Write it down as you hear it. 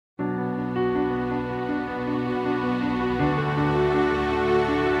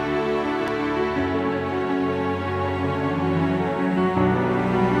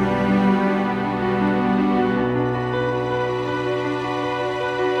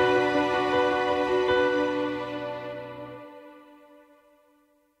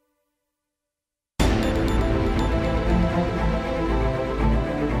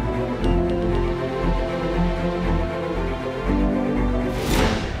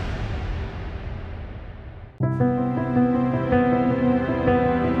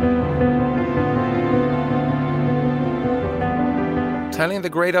telling the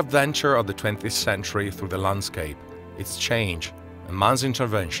great adventure of the 20th century through the landscape, its change, and man's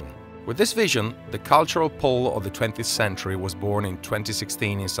intervention. With this vision, the cultural pole of the 20th century was born in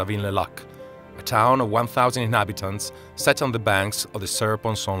 2016 in Savines-le-Lac, a town of 1,000 inhabitants set on the banks of the Serre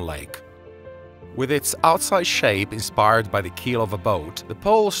Pon lake. With its outside shape inspired by the keel of a boat, the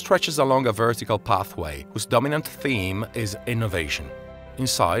pole stretches along a vertical pathway whose dominant theme is innovation.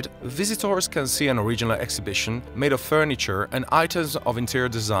 Inside, visitors can see an original exhibition made of furniture and items of interior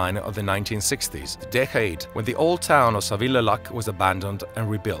design of the 1960s, the decade when the old town of Savines-le-Lac was abandoned and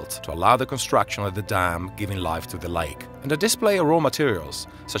rebuilt to allow the construction of the dam giving life to the lake, and a display of raw materials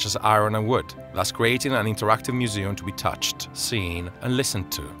such as iron and wood, thus creating an interactive museum to be touched, seen and listened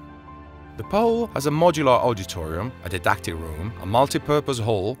to. The pole has a modular auditorium, a didactic room, a multi-purpose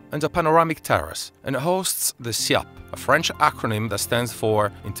hall and a panoramic terrace, and it hosts the CIAP, a French acronym that stands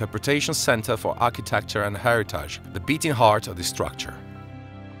for Interpretation Center for Architecture and Heritage, the beating heart of the structure.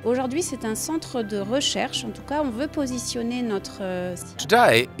 Aujourd'hui, c'est un centre de recherche. En tout cas, on veut positionner notre...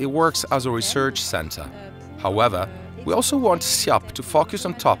 Today, it works as a research center. However, we also want CIAP to focus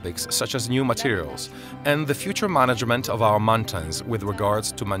on topics such as new materials and the future management of our mountains with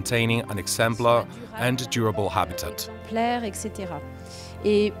regards to maintaining an exemplar and durable habitat.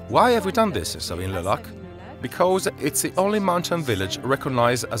 Why have we done this in Savines-le-Lac? Because it's the only mountain village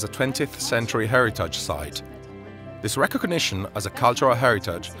recognized as a 20th century heritage site. This recognition as a cultural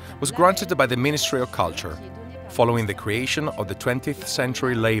heritage was granted by the Ministry of Culture, following the creation of the 20th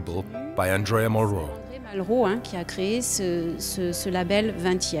century label by Andrea Monroe. Qui a créé ce label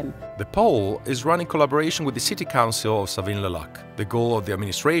 20e. The pole is run in collaboration with the City Council of Savines-le-Lac. The goal of the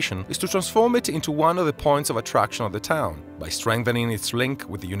administration is to transform it into one of the points of attraction of the town by strengthening its link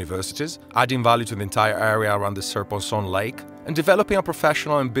with the universities, adding value to the entire area around the Serre Pon lake, and developing a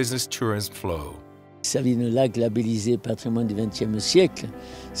professional and business tourism flow. Savines-le-Lac labellisé patrimoine du XXe siècle,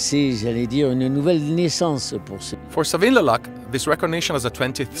 c'est, j'allais dire, une nouvelle naissance pour ce. For Savines-le-Lac, this recognition as a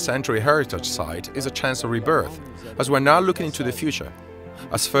 20th century heritage site is a chance of rebirth, as we're now looking into the future.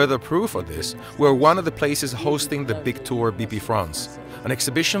 As further proof of this, we're one of the places hosting the Big Tour BP France, an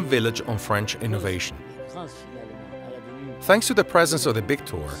exhibition village on French innovation. Thanks to the presence of the Big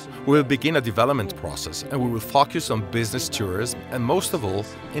Tour, we will begin a development process and we will focus on business tourism and most of all,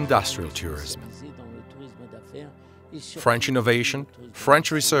 industrial tourism. French innovation, French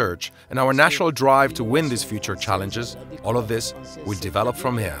research, and our national drive to win these future challenges, all of this will develop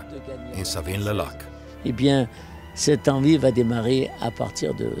from here, in Savines-le-Lac. Eh bien, cette envie va démarrer à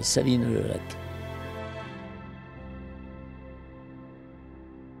partir de Savines-le-Lac.